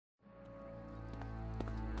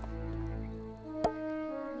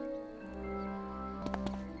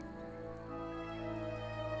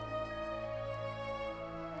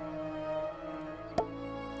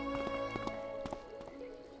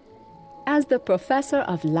As the professor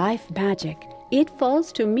of life magic, it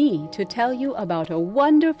falls to me to tell you about a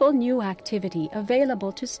wonderful new activity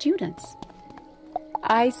available to students.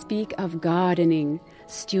 I speak of gardening.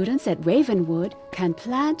 Students at Ravenwood can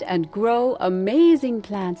plant and grow amazing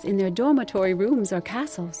plants in their dormitory rooms or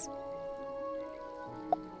castles.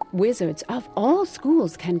 Wizards of all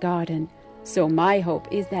schools can garden, so my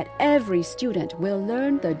hope is that every student will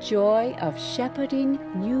learn the joy of shepherding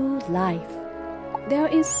new life. There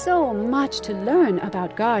is so much to learn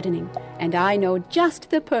about gardening, and I know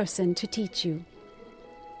just the person to teach you.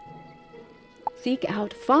 Seek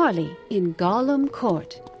out Farley in Gollum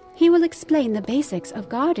Court. He will explain the basics of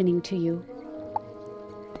gardening to you.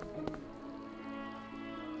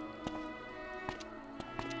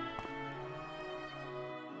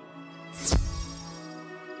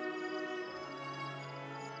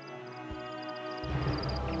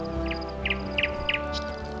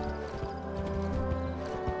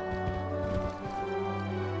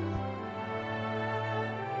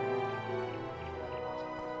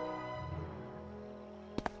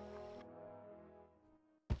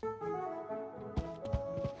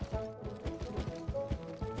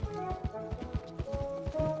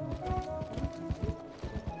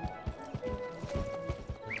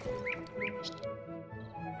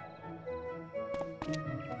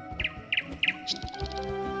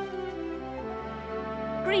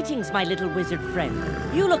 Greetings, my little wizard friend.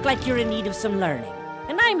 You look like you're in need of some learning,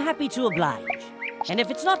 and I'm happy to oblige. And if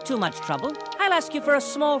it's not too much trouble, I'll ask you for a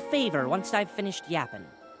small favor once I've finished yapping.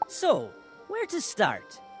 So, where to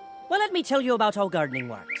start? Well, let me tell you about how gardening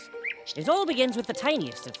works. It all begins with the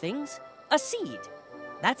tiniest of things, a seed.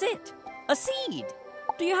 That's it, a seed.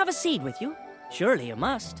 Do you have a seed with you? Surely you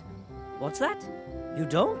must. What's that? You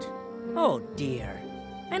don't? Oh dear.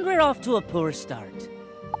 And we're off to a poor start.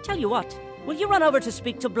 Tell you what, will you run over to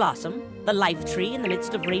speak to Blossom, the life tree in the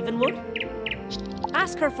midst of Ravenwood?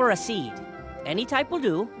 Ask her for a seed. Any type will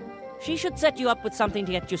do. She should set you up with something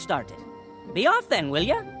to get you started. Be off then, will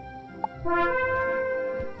ya?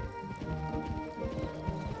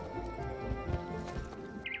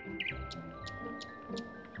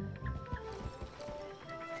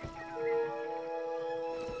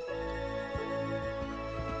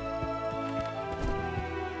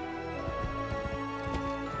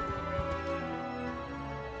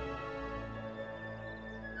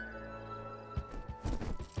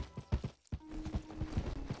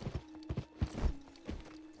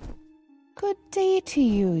 Good day to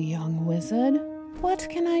you, young wizard. What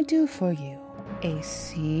can I do for you? A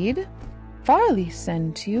seed? Farley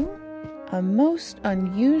sent you? A most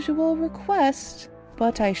unusual request,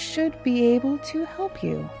 but I should be able to help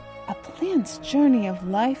you. A plant's journey of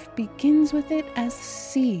life begins with it as a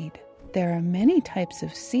seed. There are many types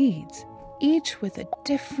of seeds, each with a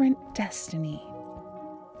different destiny.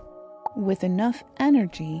 With enough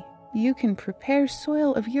energy, you can prepare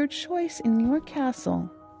soil of your choice in your castle,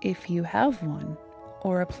 if you have one,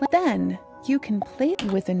 or a plant. Then you can place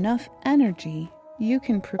with enough energy. You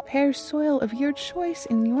can prepare soil of your choice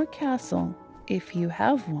in your castle, if you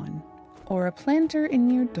have one, or a planter in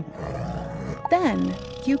your door. Then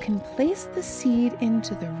you can place the seed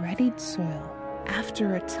into the readied soil.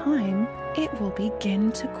 After a time, it will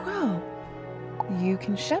begin to grow. You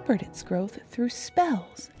can shepherd its growth through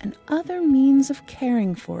spells and other means of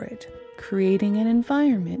caring for it, creating an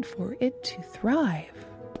environment for it to thrive.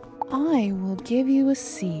 I will give you a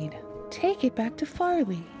seed. Take it back to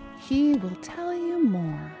Farley. He will tell you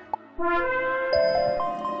more.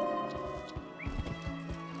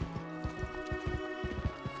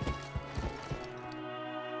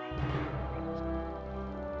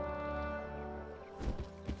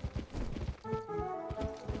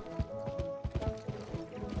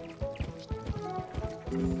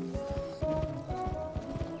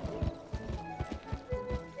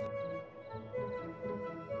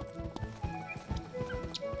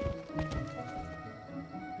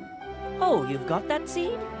 Oh, you've got that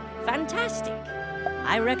seed? Fantastic.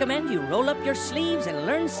 I recommend you roll up your sleeves and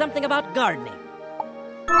learn something about gardening.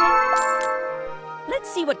 Let's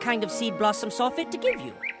see what kind of seed Blossom saw fit to give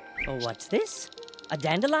you. Oh, what's this? A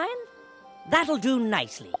dandelion? That'll do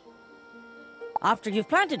nicely. After you've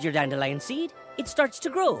planted your dandelion seed, it starts to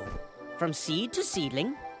grow. From seed to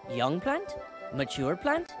seedling, young plant, mature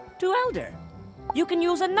plant, to elder. You can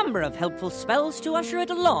use a number of helpful spells to usher it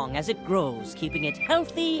along as it grows, keeping it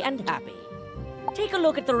healthy and happy. Take a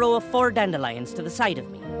look at the row of 4 dandelions to the side of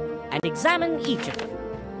me, and examine each of them.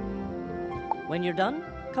 When you're done,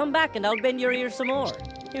 come back and I'll bend your ear some more,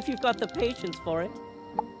 if you've got the patience for it.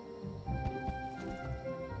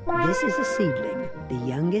 This is a seedling, the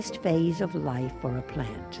youngest phase of life for a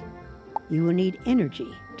plant. you will need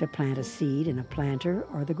energy to plant a seed in a planter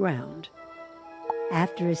or the ground.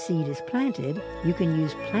 After a seed is planted, you can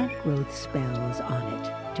use plant growth spells on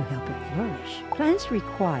it to help it flourish. Plants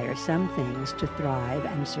require some things to thrive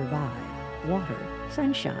and survive: water,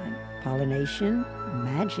 sunshine, pollination,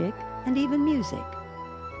 magic, and even music.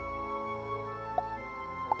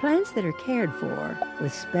 Plants that are cared for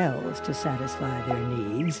with spells to satisfy their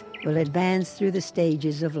needs will advance through the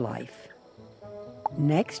stages of life.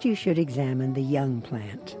 Next, you should examine the young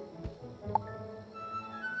plant.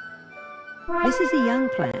 This is a young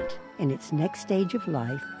plant in its next stage of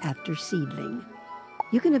life after seedling.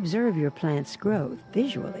 You can observe your plant's growth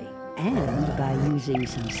visually and by using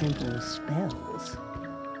some simple spells.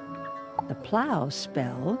 The plow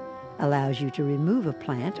spell allows you to remove a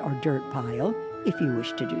plant or dirt pile if you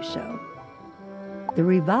wish to do so. The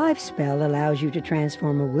revive spell allows you to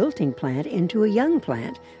transform a wilting plant into a young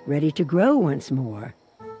plant, ready to grow once more.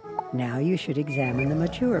 Now you should examine the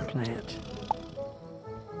mature plant.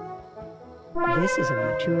 This is a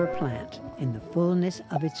mature plant in the fullness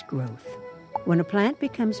of its growth. When a plant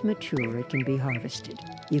becomes mature, it can be harvested.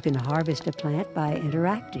 You can harvest a plant by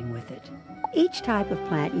interacting with it. Each type of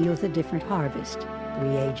plant yields a different harvest: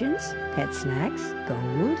 reagents, pet snacks,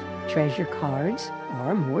 gold, treasure cards,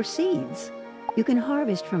 or more seeds. You can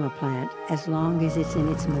harvest from a plant as long as it's in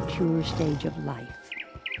its mature stage of life.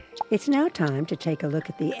 It's now time to take a look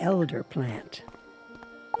at the elder plant.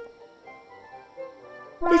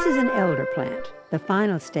 This is an elder plant, the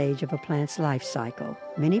final stage of a plant's life cycle.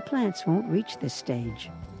 Many plants won't reach this stage.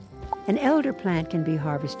 An elder plant can be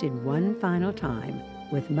harvested one final time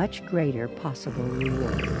with much greater possible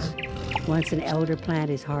rewards. Once an elder plant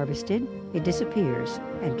is harvested, it disappears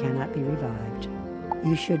and cannot be revived.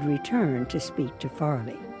 You should return to speak to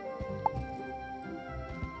Farley.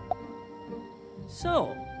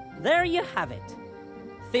 So, there you have it.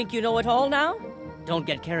 Think you know it all now? Don't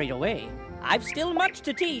get carried away. I've still much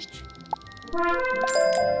to teach.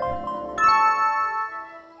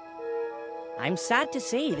 I'm sad to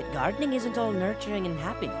say that gardening isn't all nurturing and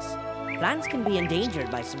happiness. Plants can be endangered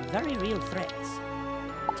by some very real threats.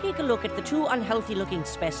 Take a look at the two unhealthy-looking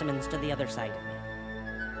specimens to the other side of me.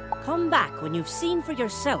 Come back when you've seen for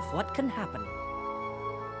yourself what can happen.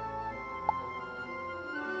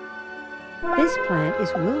 This plant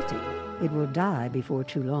is wilting. It will die before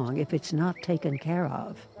too long if it's not taken care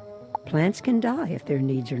of. Plants can die if their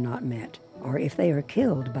needs are not met, or if they are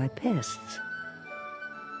killed by pests.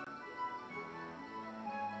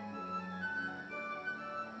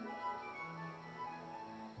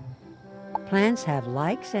 Plants have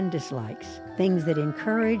likes and dislikes, things that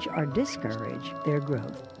encourage or discourage their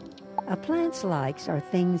growth. A plant's likes are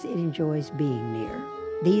things it enjoys being near.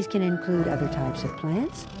 These can include other types of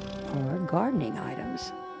plants or gardening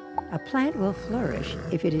items. A plant will flourish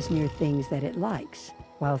if it is near things that it likes,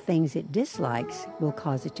 while things it dislikes will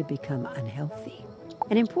cause it to become unhealthy.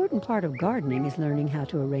 An important part of gardening is learning how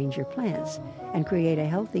to arrange your plants and create a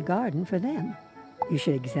healthy garden for them. You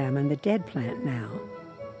should examine the dead plant now.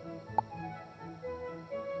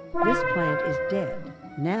 This plant is dead.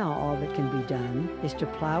 Now all that can be done is to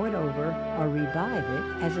plow it over or revive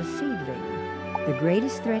it as a seedling. The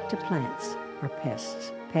greatest threat to plants are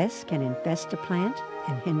pests. Pests can infest a plant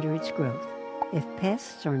and hinder its growth. If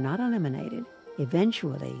pests are not eliminated,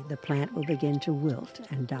 eventually the plant will begin to wilt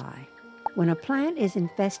and die. When a plant is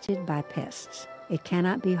infested by pests, it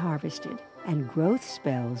cannot be harvested, and growth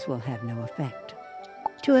spells will have no effect.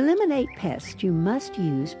 To eliminate pests, you must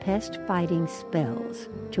use pest-fighting spells.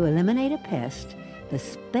 To eliminate a pest, the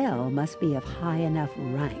spell must be of high enough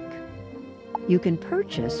rank. You can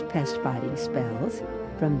purchase pest-fighting spells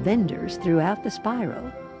from vendors throughout the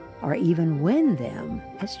spiral, or even win them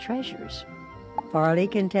as treasures. Farley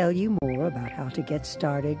can tell you more about how to get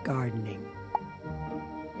started gardening.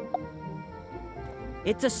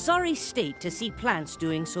 It's a sorry state to see plants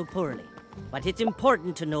doing so poorly, but it's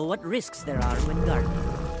important to know what risks there are when gardening.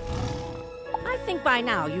 I think by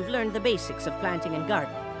now you've learned the basics of planting and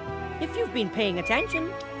gardening. If you've been paying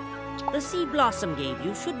attention, the seed Blossom gave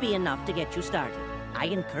you should be enough to get you started. I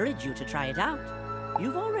encourage you to try it out.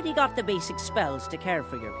 You've already got the basic spells to care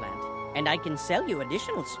for your plant, and I can sell you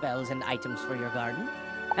additional spells and items for your garden.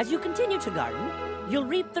 As you continue to garden, you'll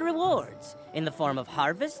reap the rewards in the form of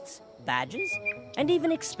harvests, badges, and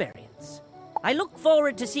even experience. I look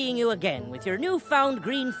forward to seeing you again with your newfound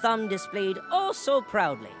green thumb displayed oh so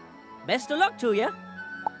proudly. Best of luck to you!